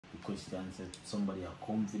question said somebody a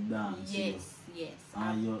come to dance. Yes, yes.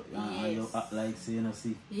 And you act like say you know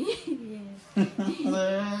see. Yes.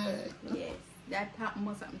 Yes. That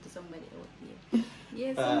must happen to somebody out here.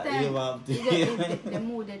 Yes, sometimes the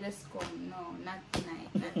mood they just come. No, not tonight,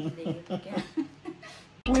 not today. Okay.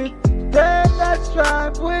 With them that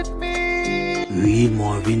strive with me, Real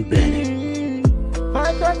Marvin Bennett.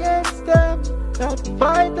 fight against them that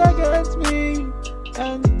fight against me,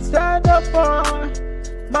 and stand up for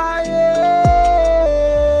my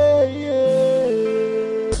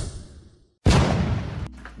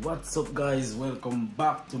What's up, guys? Welcome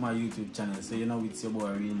back to my YouTube channel. So you know it's your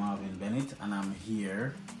boy Real Marvin Bennett, and I'm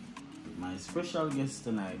here with my special guest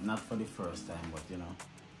tonight. Not for the first time, but you know,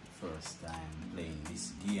 first time playing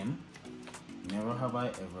this game. Never have I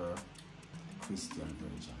ever Christian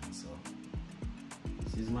version. So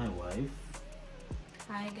this is my wife.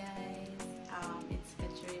 Hi guys. It's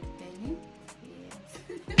Patrick Bennett.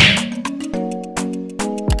 Yes.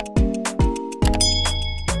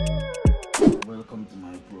 Welcome to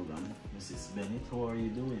my program, Mrs. Bennett. How are you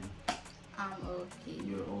doing? I'm okay.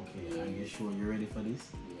 You're okay. Yes. Are you sure you're ready for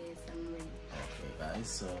this? Yes, I'm ready. Okay, guys.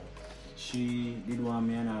 So she did want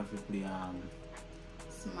me and her to play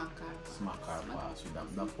Smacker Pass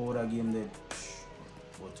with the powder game there.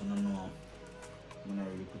 But you don't know, I'm not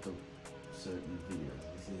really put up certain videos.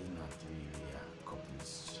 This is not really a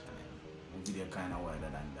couples channel. The video kind of wider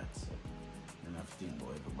than that, so I don't have to think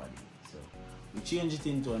about everybody. So we change it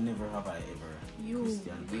into a never have I ever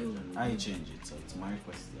Christian version. I change it, so it's my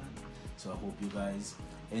question. So I hope you guys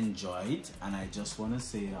enjoy it, and I just want to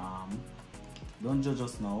say, don't judge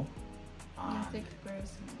us now. Take it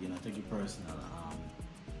personal. You know, take it personal.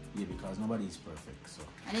 Yeah, because nobody is perfect. So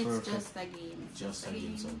And it's perfect, just a game. just a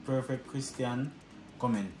game. So perfect Christian,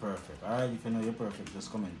 comment perfect. Alright, if you know you're perfect,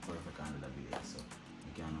 just comment perfect under the video. So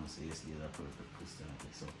you can now say yes, you're a perfect Christian. Okay,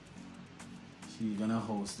 so she's gonna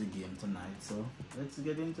host the game tonight. So let's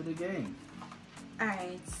get into the game.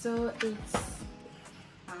 Alright, so it's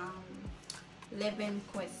 11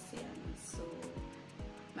 questions. So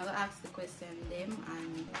I'm gonna ask the question them,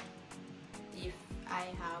 and if I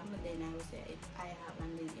have, then I will say if I have,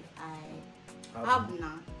 and then if I have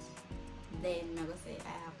not, then I'm gonna say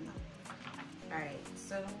I have not. Alright,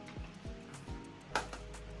 so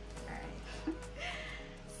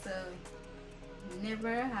so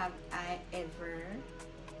never have I ever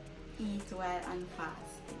eat while I'm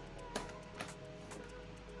fasting.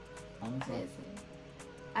 Answer. Listen,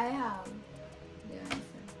 I have the answer.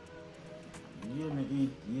 Yeah, me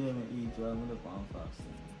eat while I'm on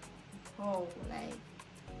fasting. Oh, like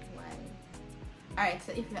why? Alright,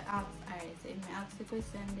 so if you ask, so if you ask the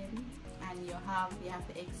question then, and you have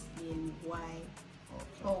to explain why,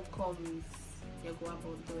 Okay. how comes you go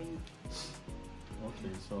about doing it.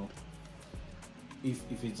 Okay, so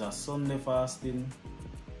if it's a Sunday fasting,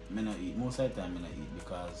 I not eat. Most of the time I not eat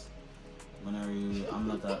because I'm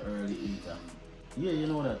not an early eater. Yeah, you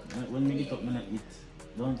know that. When we get up, I not eat.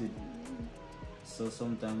 Don't it? So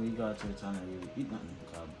sometimes we go to church and I really eat nothing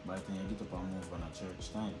because by the time you get up and move on a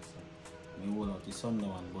church time. So we hold out the Sunday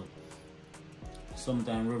one, but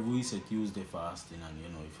sometimes we say Tuesday fasting, and you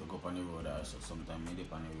know if you go up on the road or so sometimes I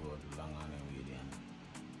dip on the road long and away and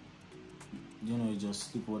you know, you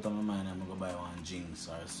just slip out of my mind and I go buy one jinx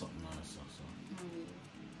or something or so.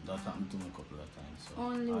 That happened to me a couple of times. So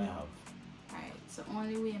Only I have. Alright, so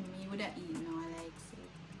only way me would have eat now, like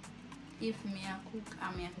say, if me a cook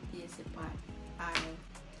and me have to taste the pot, I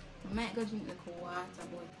might go drink like water,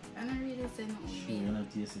 but I don't really say no. Sure, you're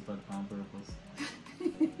not taste the pot on purpose?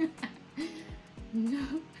 No.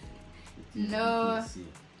 You No. taste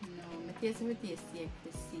it. No, my taste would taste safe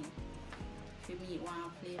to see. For me,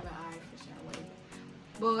 one flavor or fish or whatever.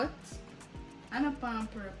 But, I'm not on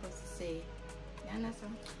purpose to say. You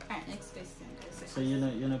understand? Alright, next question. So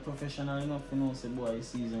you're not professional enough to know say boy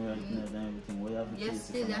season right now and everything. What you have to You taste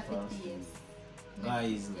still it have from to the fast. taste.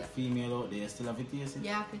 Guys, Yeah. female out there still have to taste it? You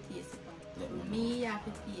have to taste it. Let me know. Me, you have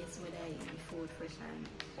to taste whether I eat the food fresh or not.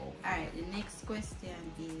 Okay. Alright, the next question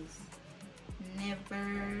is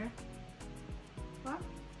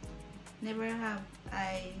never have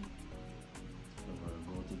I Never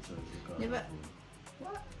go to church because Never- of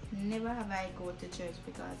food. never have I go to church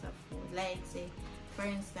because of food. Like say, for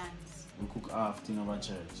instance, We cook often over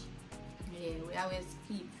church. yeah, we always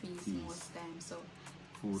keep feast Feast. most times. So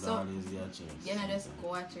Food So, always there at church. you know just sometimes.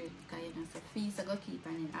 go to church because you know say feast I go keep,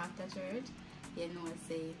 and then after church, you know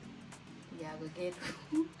say yeah go get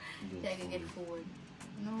food. Yeah, go get food.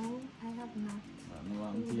 No, I have not. No,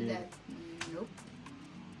 I'm Who telling did you. that? Nope.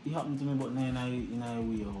 It happened to me, but now in a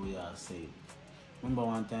way how you say it. Remember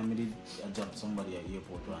one time I did a job somebody at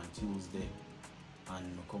airport on Tuesday, and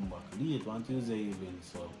I come back late on Tuesday evening,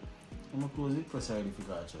 so I'm close it press already for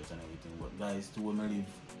God church and everything. But guys, to where I live,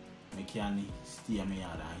 I can stay in my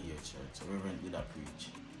yard and hear church. So Reverend did a preach.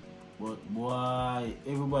 But boy,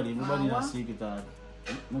 everybody not secret that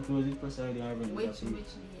I close it press already and Reverend did a preach. Which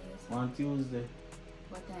day? On Tuesday.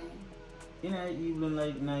 What time? In the evening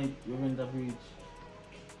like night, Reverend did a preach.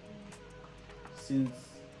 Since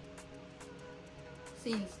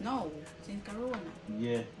Corona.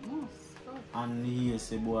 Yeah. No, and he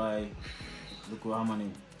say, boy, look how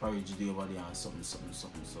many porridge do over there and something. So,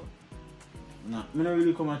 nah, I don't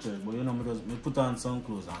really come to church, but you know, because I put on some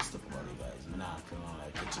clothes and stuff about it, guys. I not feel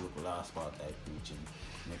like get you look last part like preaching,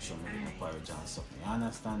 make sure I get my porridge and something. You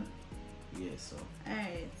understand? Yeah, so.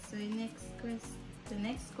 Alright, so the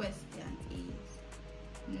next question is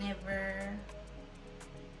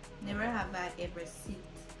never have I ever sit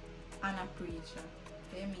on a preacher.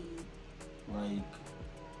 I mean, like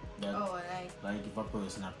that, like if a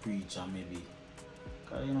person a preacher maybe,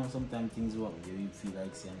 cause you know sometimes things happen you feel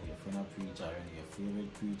like saying your friend a preacher and your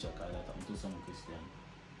favorite preacher, cause that happened to some Christian.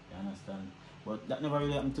 You understand? But that never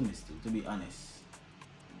really happened to me still, to be honest.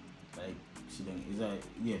 Like she don't, is like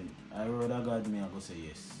yeah, I word of God me I go say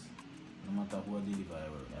yes. No matter who I deliver I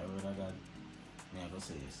word of God me I go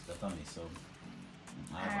say yes. That's on me, so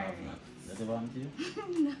I have not. That ever happened to you?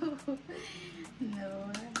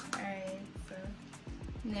 No. Alright, so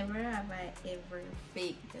never have I ever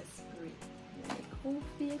faked the spirit. Like who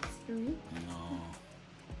fakes spirit? No.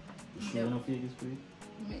 You sure you don't fake the spirit?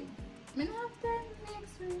 Me not have time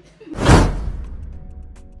next week.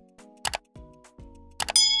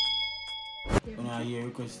 When I hear a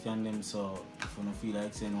question them, so if you don't feel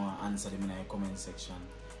like saying no, answer them in the comment section,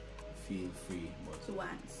 feel free. But to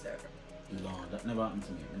answer. No, that never happened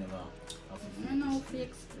to me. I never have to feel no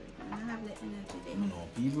fake spirit. I don't have the energy there. I know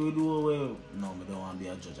people do away. No, I don't want to be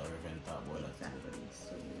a judge or reverend talk about that. Exactly.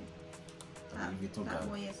 So leave it to God.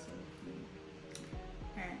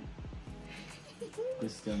 Alright.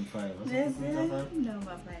 Question 5. Number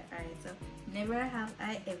 5. Alright, so never have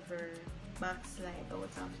I ever backslide out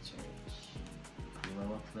of church. You ever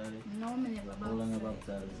backslide? No, I never backslide. How long you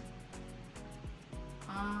baptized?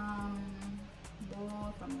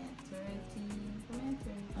 From your 30.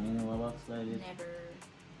 And you never backslide? Never.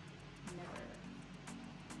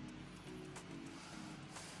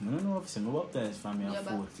 I don't know if I baptized from me at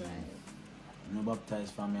 14. I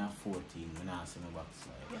baptized from me at 14. I don't say I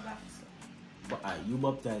backslide. You backslide. But you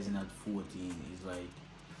baptizing at 14 is like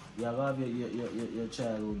you have your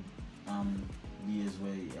childhood years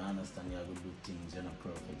where you understand you have to do things, you're not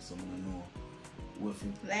perfect, so you know if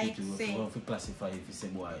you classify if you say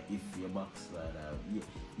boy if you're backslide you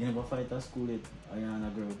never fight at school yet or you're on a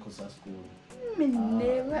girl cuss at school.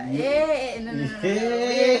 Never.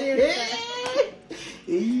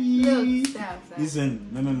 No. Stop. Listen,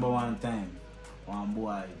 remember one time one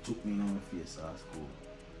boy took me in my face at school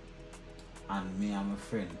and me and my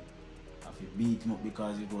friend I beat him up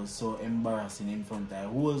because it was so embarrassing in front of the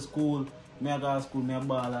whole school. Me I go to school, me a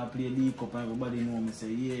ball, I play the cup and everybody know me say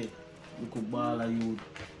yeah, you could ball a youth.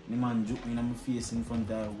 The man juke me in my face in front of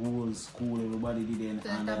the whole school, everybody did it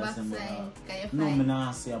and no, me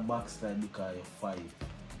not say a backslide because you fight.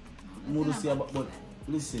 No, say about, but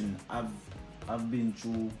listen, I've been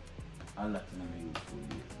through a lot in my youthful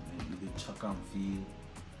days. The track and field.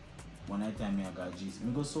 One time I got Jesus. I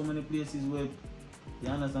go so many places where you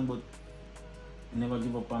understand, but I never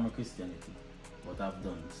give up on my Christianity. But I've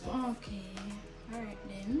done stuff. Okay. Alright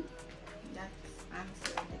then. That's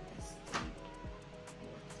answered the question.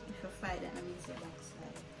 If you fight that means you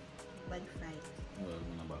backslide. But fight. Well,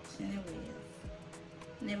 I'm gonna backslide. Anyways.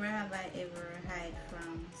 Never have I ever hide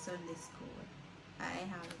from Sunday school. I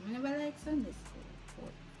never like Sunday school.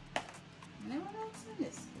 I never like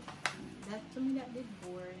Sunday school. That to me that did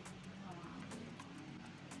bored.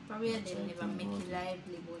 Probably I didn't never make it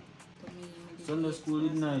lively, but to me Sunday school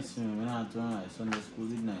is nice, man. Sunday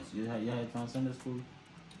school is nice. You hide from Sunday school?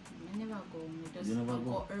 I never go. You never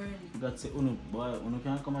go early. You got to say, boy,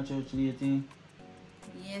 can't come to church late.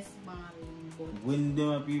 Yes, Marvin, but when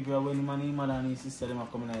them people, when my mother and his sister them are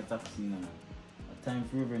coming at the taxi, a time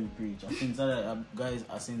for Reverend preach. Since guys,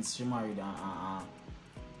 since she married and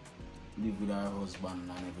live with her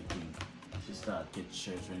husband and everything, she start get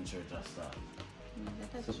church when church start.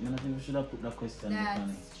 So I think we should have put that question.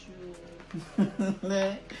 That's true. I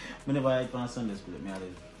never hide from Sunday school. I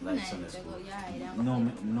like Sunday school.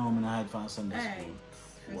 No, I hide from Sunday school.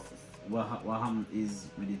 What happened is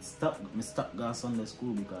me stop going Sunday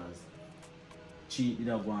school because she did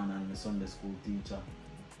go on and my Sunday school teacher.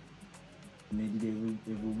 Me did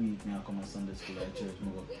every week me I come to Sunday school at church.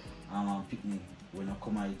 Me go pick me when I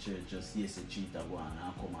come to church, just yes, a cheat go on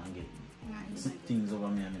and come and get Nah, things over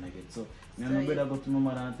me and I get. So me and my brother go to my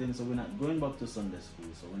mother and things, so we're not going back to Sunday school.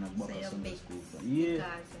 So we're not back to Sunday school. Yeah,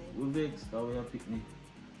 we vex because we are picnic.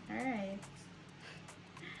 Alright.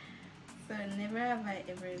 So never have I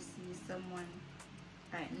ever seen someone.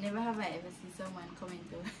 Alright, never have I ever seen someone come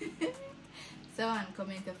into someone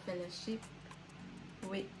to fellowship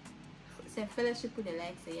with fellowship with the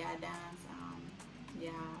like say yeah dance,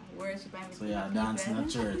 yeah worship and so yeah dance in a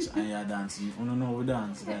church and yeah dancing. You don't know we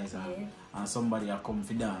dance guys and somebody a come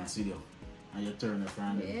for dance with you and you turn your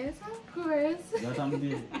friend. Yes, of course. That happened to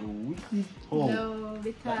you? Oh, no,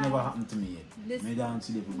 because that never happened to me yet. Me dance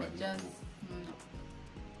with everybody. Just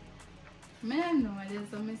no. I don't know, there's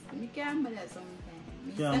some me can't bother sometimes.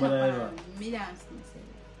 Me Can't stand bother up and me dance myself.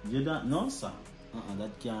 You don't? No, sir.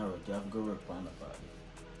 That can't work. You have to go work on the party.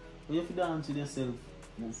 But you have to dance with yourself.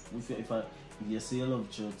 If you say you love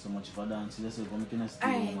church so much, if I dance with yourself, I'm going to stay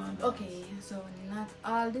home and dance. Okay, so not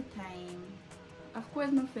all the time. Of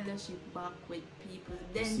course, no fellowship back with people.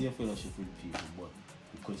 Then you see a fellowship with people, but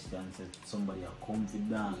the question said somebody a come to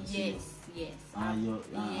dance. Yes, yes. And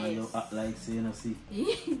you act like say you know see.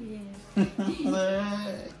 Yes.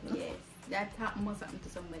 Yes. That must happen to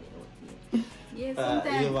somebody out here. Yes,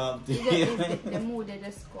 sometimes the mood they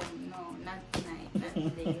just come. No, not tonight, not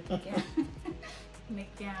today. Me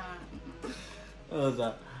can't. Oh,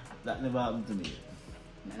 that never happened to me.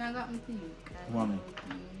 That happened to you. Mommy.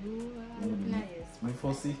 You are nice. Me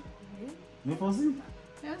fussy? Yeah. Me fussy?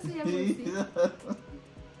 I see you fussy.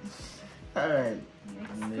 Alright.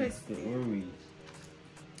 Next We'll question. read.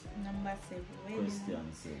 Number 7. Question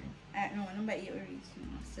 7. No, number 8 we reach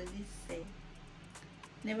now. So this say,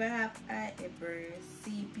 never have I ever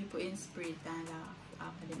see people in spirit and laugh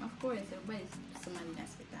after them. Of course, everybody's somebody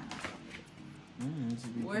that's with them.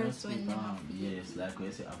 Worse when they have yes, like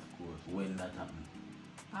we say, of course, when that happens.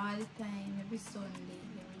 All the time, every Sunday,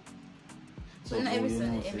 so well, not every you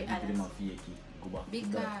Sunday, know, every other them Sunday. are fake. Go back Because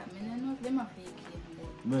to that. I don't know if them are fake.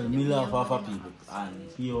 Well, me laugh off of people,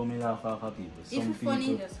 and here me laugh off of people. Some if people,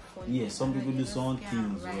 funny, just funny. yeah, some people do some just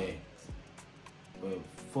things right. where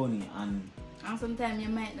funny and sometimes you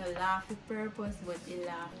might not laugh with purpose, but you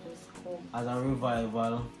laugh just come. as a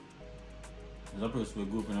revival, as a person who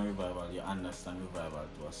grew up in a revival, you understand revival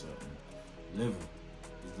to a certain level.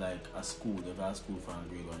 It's like a school, you have a school from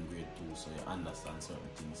grade 1, grade 2, so you understand certain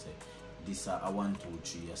things. Say, this are a 1, 2,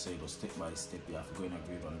 3, you say it step by step, you have to go in a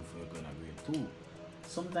grade 1 before you go in a grade 2.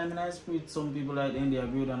 Sometimes in high spirit, some people like in their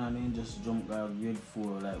grade 1 and then just jump like grade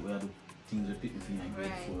 4, like where the things we pick in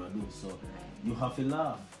grade 4 do. So you have to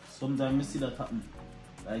laugh. Sometimes you see that happen.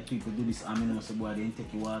 Like people do this, I mean, I say, boy, they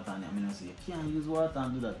take your water, and I mean, I say, you can't use water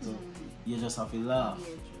and do that. So you just have to laugh.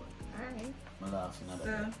 Alright. I laugh in So,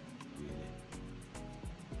 really.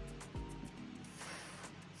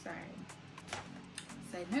 sorry.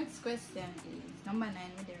 So next question is number 9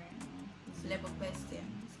 with the right now. It's level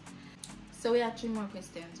questions. So we have 3 more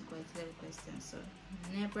questions to go to level questions. So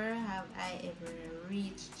never have I ever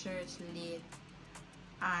reached church late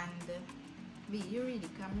and you really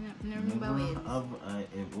coming up. Remember when?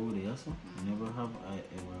 Never have I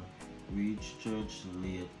ever reached church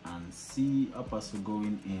late and see a person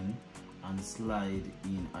going in and slide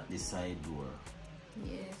in at the side door.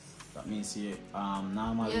 Yes. That means you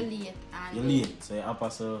normally You're late and you're late. So you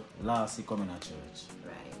apostle last you come in a church.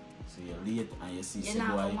 Right. So you're late and you see You're some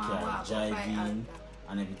not boy gonna car walk drive up by in altar.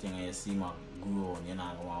 and everything and you see him grow on. You're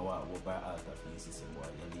not gonna walk up by altar for you see some boy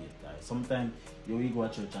you're late. Like, sometimes you will go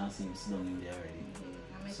to church and see him sit down in there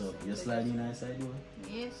already. So you slide in a side door?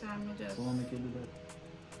 Yes, I'm just. So what make you do that?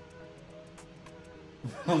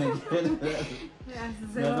 What make you do that?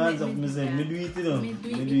 So My hands up, me say, me do it, you know. Me do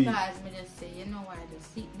it because me just say, you know what,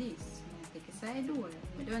 just sit this. I take a side door.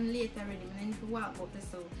 Me done late already. Me need to walk up there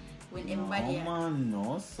so when everybody. No man,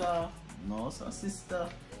 no sir. No sir, sister.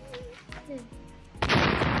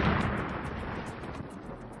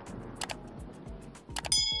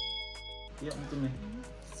 Yeah, to me.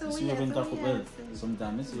 So See yeah, you so talk yeah, well. so-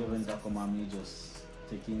 Sometimes you even talk about me just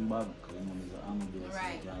taking back, you know, I'm just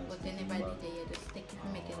Right, but then everybody there, you just take it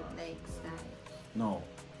and make it look like style. No,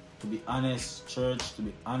 to be honest, church, to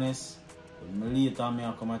be honest, when me later me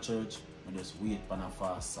I come to church, I just wait for a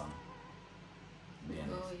fast song. Be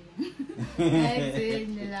honest. Oh, yeah. Like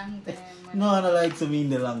in the long time. Man. No, I don't like to be in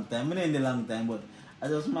the long time. I'm not in the long time, but I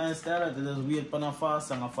just my style. I just wait for a fast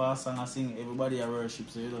song. I sing. Everybody a worship,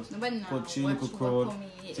 so you just put you in the crowd,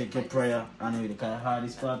 take your prayer, and the kind of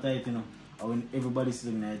hardest part of it, you know. And when everybody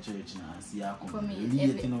sitting in the church now and see you come,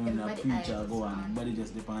 late, you know, when the preacher go and everybody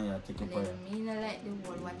just depend on you, take your prayer. Me not like the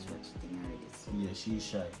whole watch thing already. So. Yeah, she's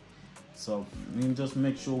shy. So me just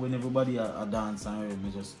make sure when everybody a dance and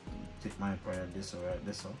me just take my prayer this or right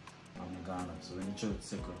this up and me gone up. So when the church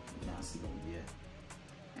second you can't see them there.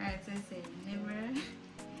 Alright, so I say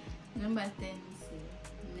number 10 say,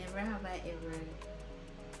 never have I ever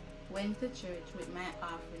went to church with my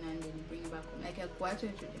offering and then bring it back home. Like I go to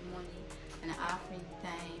church with the money and the offering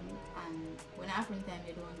time, and when the offering time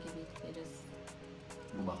they don't give it, they just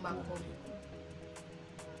go back home.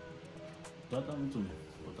 That happened to me,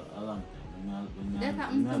 but a long time. That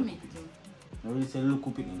happened to me too. I already say look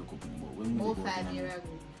up it, but when we About go 5 years ago.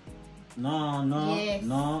 No, Yes.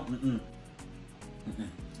 no,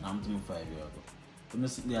 I'm to me 5 years ago. When I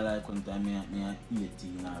sit there like one time, me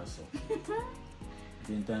 18 or so.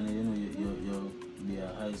 Then time you know you be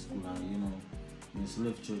at high school and you know you just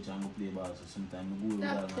left church and go play ball. So sometimes I go with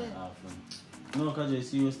my offering. No, because it's a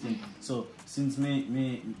serious thing. So since me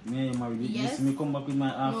married, Yes. me come back with my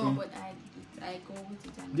offering. No, but I go with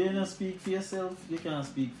it. And Then you speak for yourself. You can't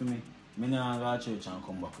speak for me. Me not go to church and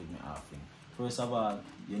come back with my offering. First of all,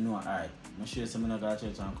 you know, alright. I'm sure some me go to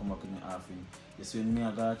church and come back with my offering. You see when me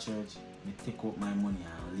go to church, me take out my money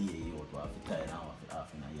and lay it out what I tie down with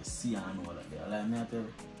offering. And you see and know that they like me I tell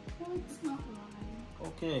you. no, it's not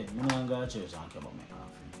lying. Okay, me not go to church and come back with my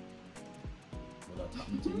offering. But that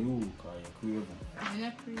happened to you because you're craving. I'm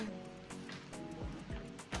not crazy.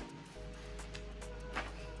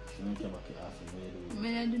 You don't care about your offering.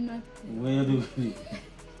 Where you do it? I do nothing. Where you do it?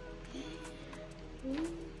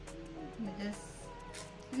 I just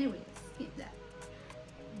anyway, skip that.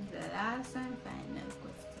 The last and final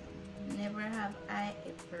question. Never have I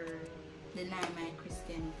ever denied my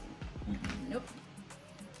Christianity. Nope.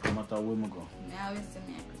 No matter where we go. I always say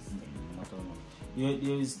me a Christian. No matter what.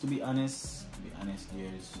 There is, to be honest,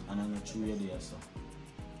 there is, and I'm not sure there, so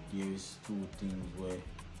there is two things where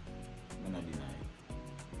I'm not deny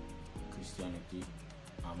Christianity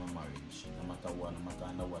and my marriage. No matter what, no matter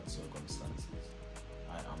under what circumstances,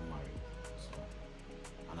 I am married. So,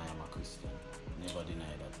 and I am a Christian. Never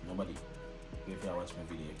deny that. Nobody. If you watch my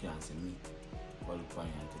video, you can't say me. But look for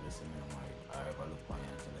you until they say me I'm married. Or ever look for you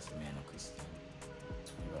until they say me I'm a Christian.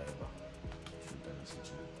 Never ever. Should tell us the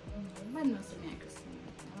truth. But no say me a Christian.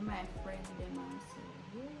 My friend them also.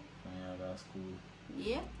 When you go to school,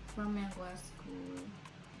 Yep. From me I go to school.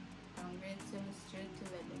 From grade 7 straight to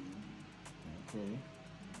 11. okay.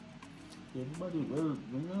 Everybody, well,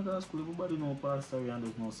 when you go to school, everybody know pastor and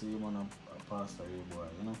does not say you want a pastor, you boy,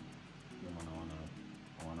 you know? You want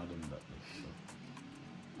one of them that way, so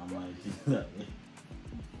I might think that way.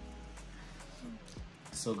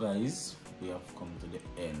 So guys, we have come to the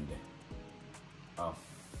end of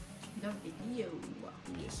The video.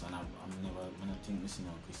 yes, and I'm never gonna think this is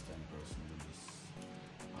a Christian person with this.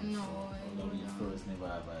 No, although no. first never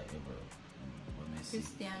have I ever when I see.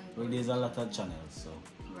 Christian. Well, there's a lot of channels, so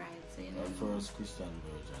Right, so you the know. first Christian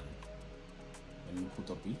version. When you put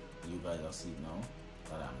up it, you guys will see it now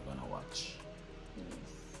that I'm gonna watch. Yes.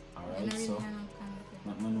 Alright, I so really have no content.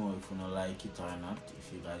 let me know if you don't like it or not.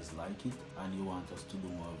 If you guys like it and you want us to do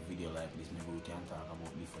more video like this, maybe we can talk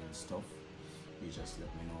about different stuff. You just let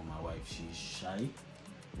me know. My wife, she's shy,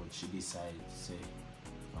 but she decided to say,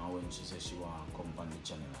 and when she says she want to come on the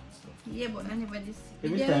channel and stuff. Yeah, but anybody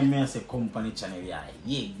Every time me I say company channel, yeah,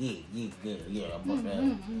 but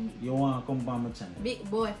you want to come on my channel. Big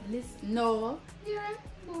boy, listen. No. Yeah,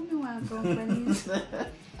 me want company.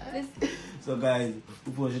 Listen. So guys,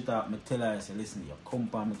 before she talk, me tell her, I say, listen, you come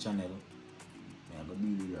on my channel, I'm going to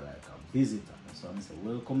be with you like a visitor. So I say,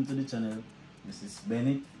 welcome to the channel, Mrs.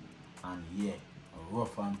 Bennett, and yeah,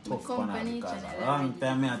 rough and tough for her because a long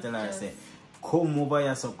time I tell her, I say, come over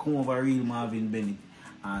here, so come over real Marvin Bennett.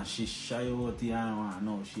 And she shy out here and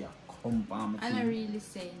now she a come on my And I thing. really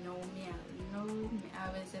say no, me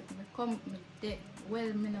always say me come me de,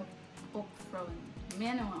 well me not up front. Me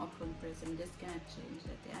I know an up front person, just cannot change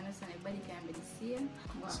that. You understand? Everybody can be the same.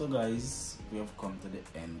 Wow. So guys, we have come to the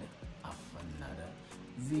end of another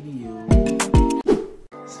video.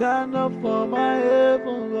 Stand up for my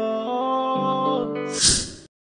heaven, Lord.